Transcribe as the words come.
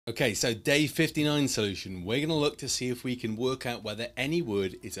Okay, so day 59 solution. We're going to look to see if we can work out whether any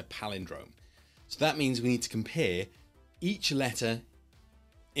word is a palindrome. So that means we need to compare each letter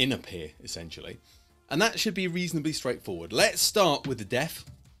in a pair, essentially. And that should be reasonably straightforward. Let's start with the def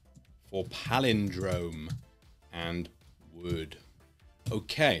for palindrome and word.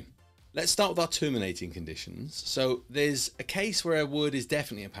 Okay, let's start with our terminating conditions. So there's a case where a word is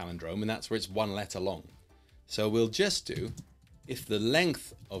definitely a palindrome, and that's where it's one letter long. So we'll just do if the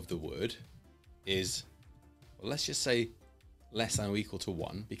length of the word is, well, let's just say less than or equal to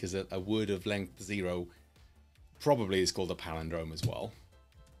 1, because a word of length 0 probably is called a palindrome as well.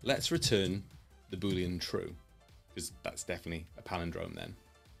 Let's return the Boolean true, because that's definitely a palindrome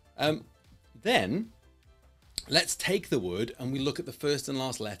then. Then let's take the word and we look at the first and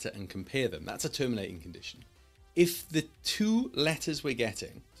last letter and compare them. That's a terminating condition. If the two letters we're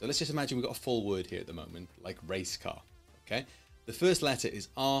getting, so let's just imagine we've got a full word here at the moment, like race car, okay? The first letter is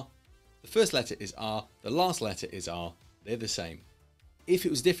R, the first letter is R, the last letter is R, they're the same. If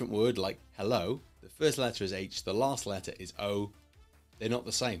it was a different word like hello, the first letter is H, the last letter is O, they're not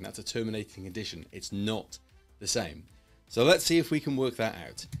the same. That's a terminating condition. It's not the same. So let's see if we can work that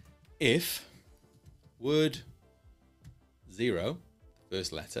out. If word 0, the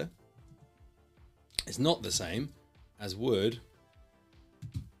first letter, is not the same as word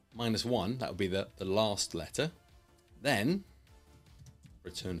 -1, that would be the last letter, then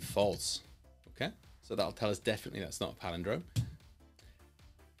return false. Okay, so that'll tell us definitely that's not a palindrome.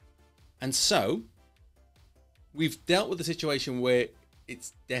 And so we've dealt with the situation where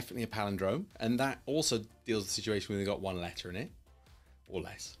it's definitely a palindrome, and that also deals with the situation where we've got one letter in it or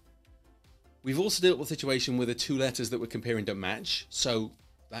less. We've also dealt with the situation where the two letters that we're comparing don't match, so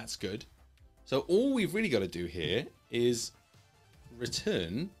that's good. So all we've really got to do here is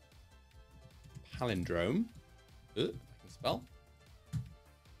return palindrome, I can spell,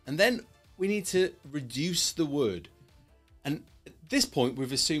 and then we need to reduce the word. And at this point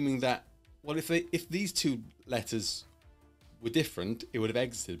we're assuming that, well, if these two letters were different, it would have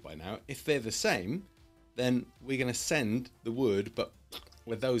exited by now. If they're the same, then we're going to send the word, but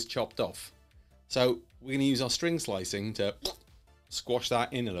with those chopped off. So we're going to use our string slicing to squash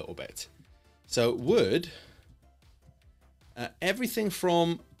that in a little bit. So word, everything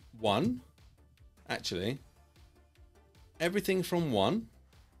from 1, actually, everything from 1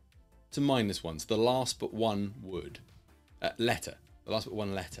 to -1, so the last but one word, letter, the last but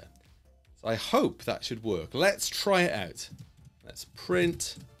one letter. So I hope that should work. Let's try it out. Let's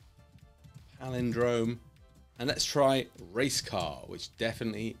print palindrome, and let's try race car, which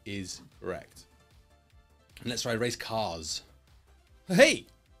definitely is correct. And let's try race cars. Hey,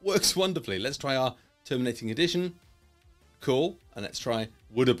 works wonderfully. Let's try our terminating condition. Cool. And let's try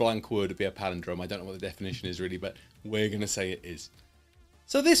would a blank word be a palindrome? I don't know what the definition is really, but we're going to say it is.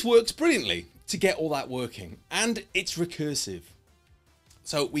 So this works brilliantly to get all that working, and it's recursive.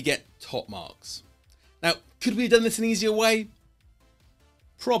 So we get top marks. Now, could we have done this an easier way?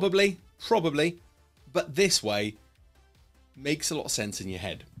 Probably, but this way makes a lot of sense in your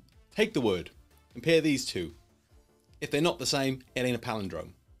head. Take the word, compare these two. If they're not the same, it ain't a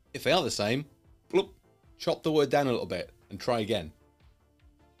palindrome. If they are the same, bloop, chop the word down a little bit and try again.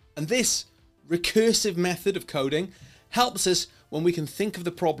 And this recursive method of coding helps us when we can think of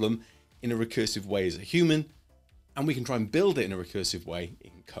the problem in a recursive way as a human, and we can try and build it in a recursive way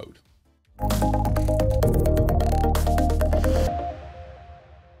in code.